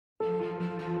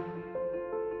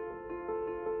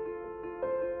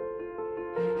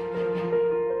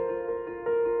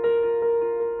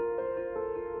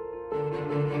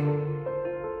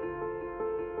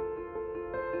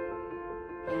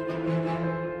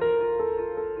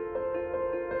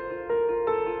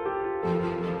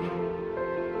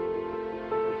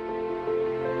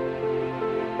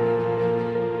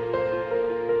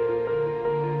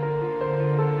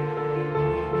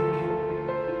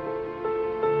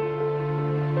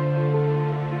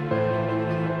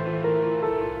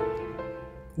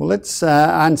Well, let's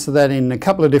answer that in a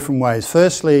couple of different ways.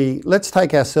 Firstly, let's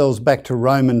take ourselves back to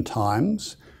Roman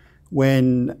times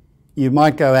when you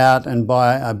might go out and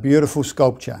buy a beautiful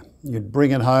sculpture. You'd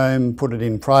bring it home, put it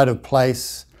in pride of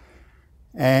place,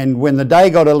 and when the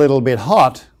day got a little bit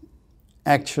hot,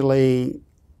 actually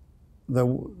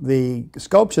the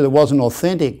sculpture that wasn't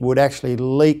authentic would actually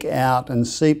leak out and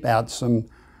seep out some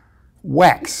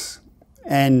wax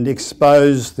and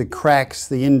expose the cracks,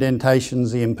 the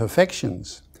indentations, the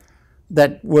imperfections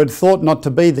that were thought not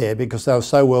to be there because they were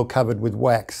so well covered with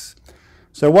wax.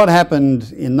 So what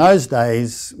happened in those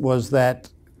days was that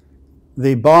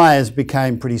the buyers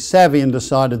became pretty savvy and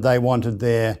decided they wanted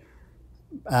their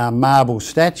marble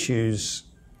statues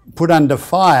put under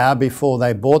fire before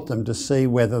they bought them to see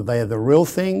whether they're the real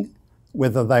thing,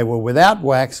 whether they were without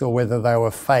wax or whether they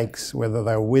were fakes, whether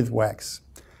they were with wax.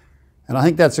 And I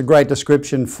think that's a great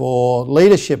description for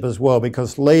leadership as well,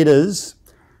 because leaders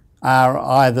are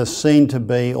either seen to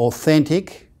be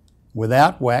authentic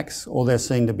without wax or they're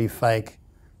seen to be fake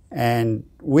and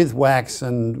with wax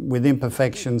and with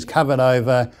imperfections covered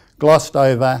over, glossed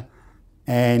over,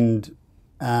 and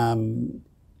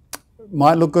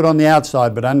might look good on the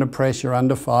outside, but under pressure,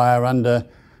 under fire, under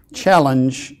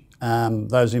challenge,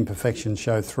 those imperfections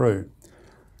show through.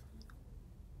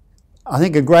 I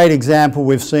think a great example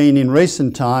we've seen in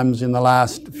recent times, in the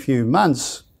last few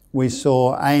months, we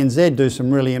saw ANZ do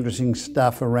some really interesting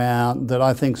stuff around that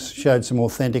I think showed some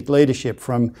authentic leadership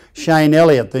from Shane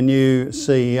Elliott, the new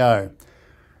CEO.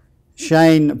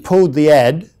 Shane pulled the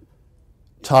ad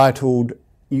titled,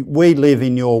 "We live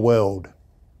in your world."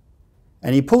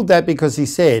 And he pulled that because he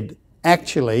said,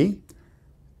 actually,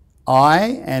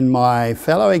 I and my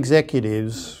fellow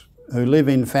executives who live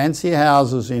in fancy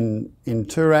houses in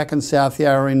Toorak and South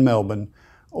Yarra in Melbourne,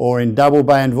 or in Double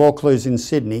Bay and Vaucluse in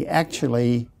Sydney,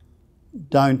 actually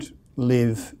don't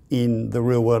live in the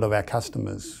real world of our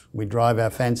customers. We drive our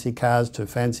fancy cars to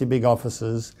fancy big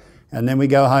offices, and then we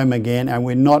go home again, and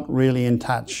we're not really in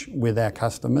touch with our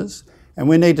customers, and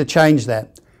we need to change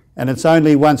that. And it's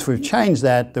only once we've changed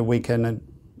that that we can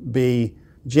be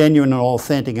genuine and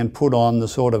authentic and put on the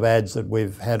sort of ads that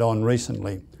we've had on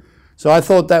recently. So I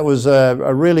thought that was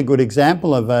a really good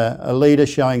example of a leader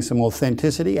showing some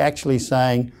authenticity, actually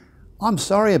saying, I'm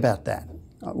sorry about that.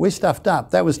 We stuffed up.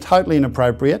 That was totally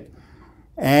inappropriate.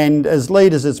 And as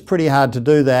leaders, it's pretty hard to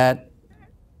do that.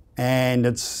 And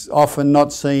it's often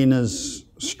not seen as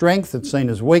strength, it's seen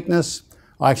as weakness.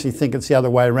 I actually think it's the other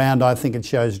way around. I think it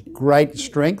shows great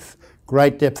strength,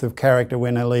 great depth of character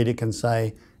when a leader can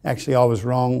say, actually, I was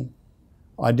wrong.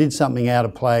 I did something out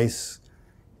of place.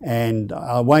 And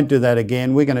I won't do that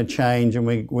again. We're going to change, and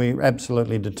we're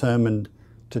absolutely determined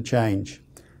to change.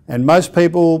 And most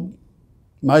people,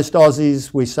 most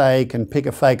Aussies, we say, can pick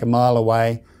a fake a mile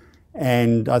away.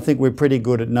 And I think we're pretty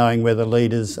good at knowing whether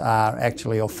leaders are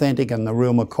actually authentic and the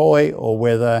real McCoy, or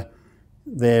whether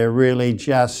they're really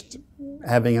just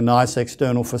having a nice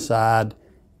external facade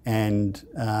and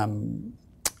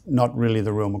not really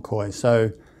the real McCoy.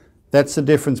 So that's the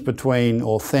difference between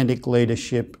authentic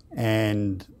leadership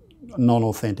and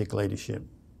non-authentic leadership.